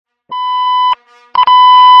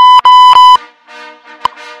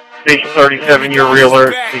Station 37, your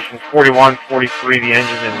reeler. Station 41, 43, the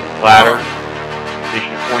engine and ladder.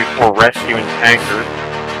 Station 44, rescue and tankers.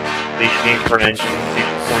 Station 8 for an engine.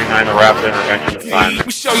 Station 49, the rapid intervention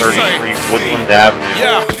assignment. 33, Woodland Avenue.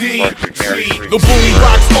 The boom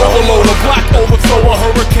rocks overload, a block overthrower.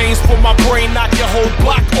 Hurricanes for my brain, knock your whole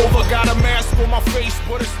block over. Got a mask for my face,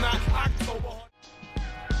 but it's not October.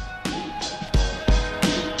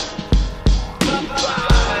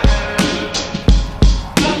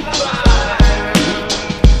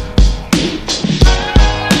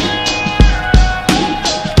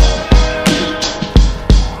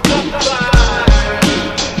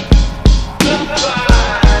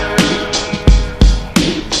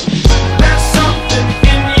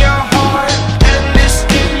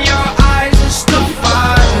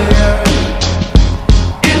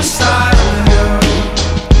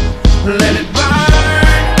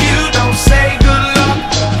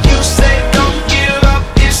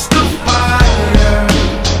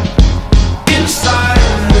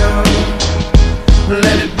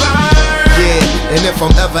 If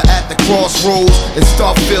I'm ever at the crossroads and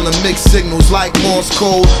start feeling mixed signals like Morse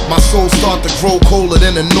code, my soul start to grow colder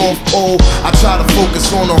than the North Pole. I try to focus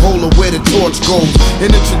on the whole of where the torch goes, in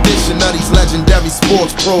the tradition of these legendary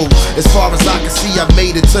sports pros. As far as I can see, I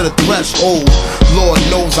made it to the threshold. Lord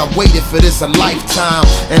knows I waited for this a lifetime,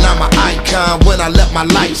 and I'm an icon when I let my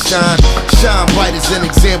light shine. Shine bright as an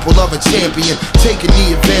example of a champion, taking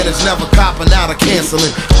the advantage, never copping out or canceling.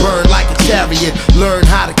 Burn like a chariot, learn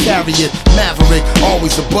how to carry it. Maverick,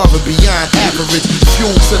 always above and beyond average.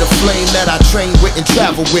 Fuel to the flame that I train with and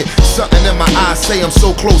travel with. Something in my eyes say I'm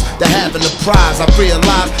so close to having the prize. I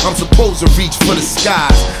realize I'm supposed to reach for the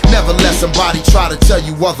skies. Never let somebody try to tell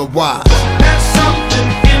you otherwise. There's something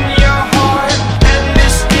in your heart, and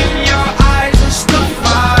it's in your eyes. It's the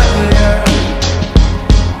fire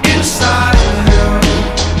inside of you.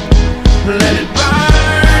 Let it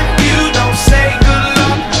burn. You don't say good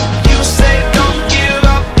luck, you say don't give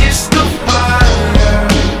up. It's the fire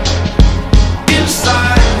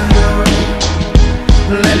inside of you.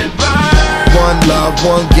 Let it burn. One love,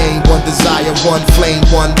 one game, one desire, one flame,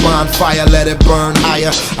 one bonfire, let it burn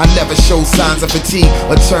higher. I never show signs of fatigue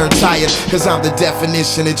or turn tired, cause I'm the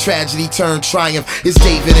definition of tragedy turned triumph. It's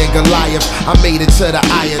David and Goliath, I made it to the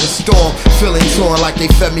eye of the storm, feeling torn like they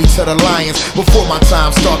fed me to the lions. Before my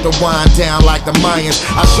time start to wind down like the Mayans,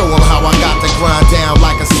 I show them how I got to grind down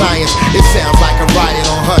like a science. It sounds like a riot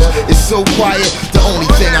on hush, it's so quiet, the only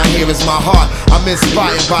thing I hear is my heart. I'm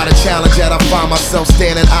inspired by the challenge that I find myself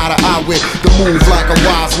standing eye to eye with. The move like a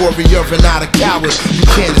wise warrior and not a coward. You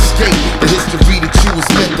can't escape the history that you was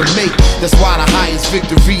meant to make. That's why the highest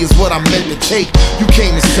victory is what I'm meant to take. You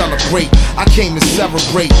came to celebrate, I came to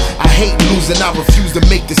celebrate. I hate losing, I refuse to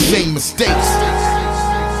make the same mistakes.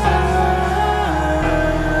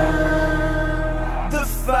 The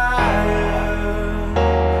fire,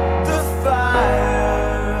 the fire.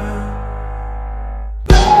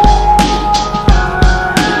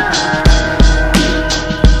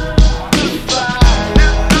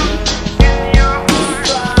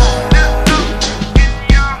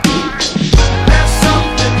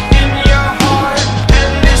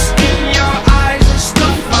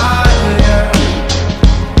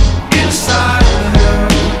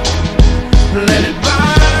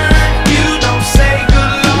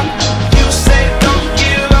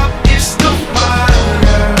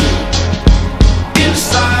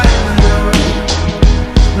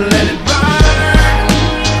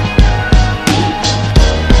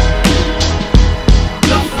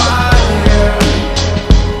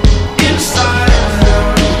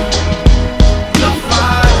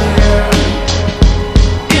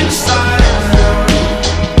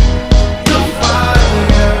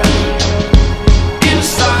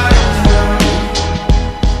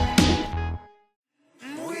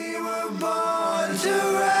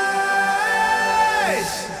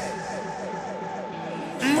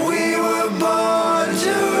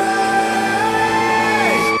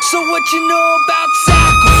 So what you know about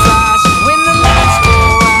sacrifice? When the lights go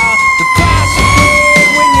out, the price you pay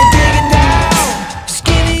when you're digging down.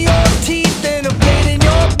 Skin in your teeth and a blade in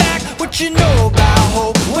your back. What you know about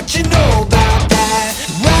hope? What you know about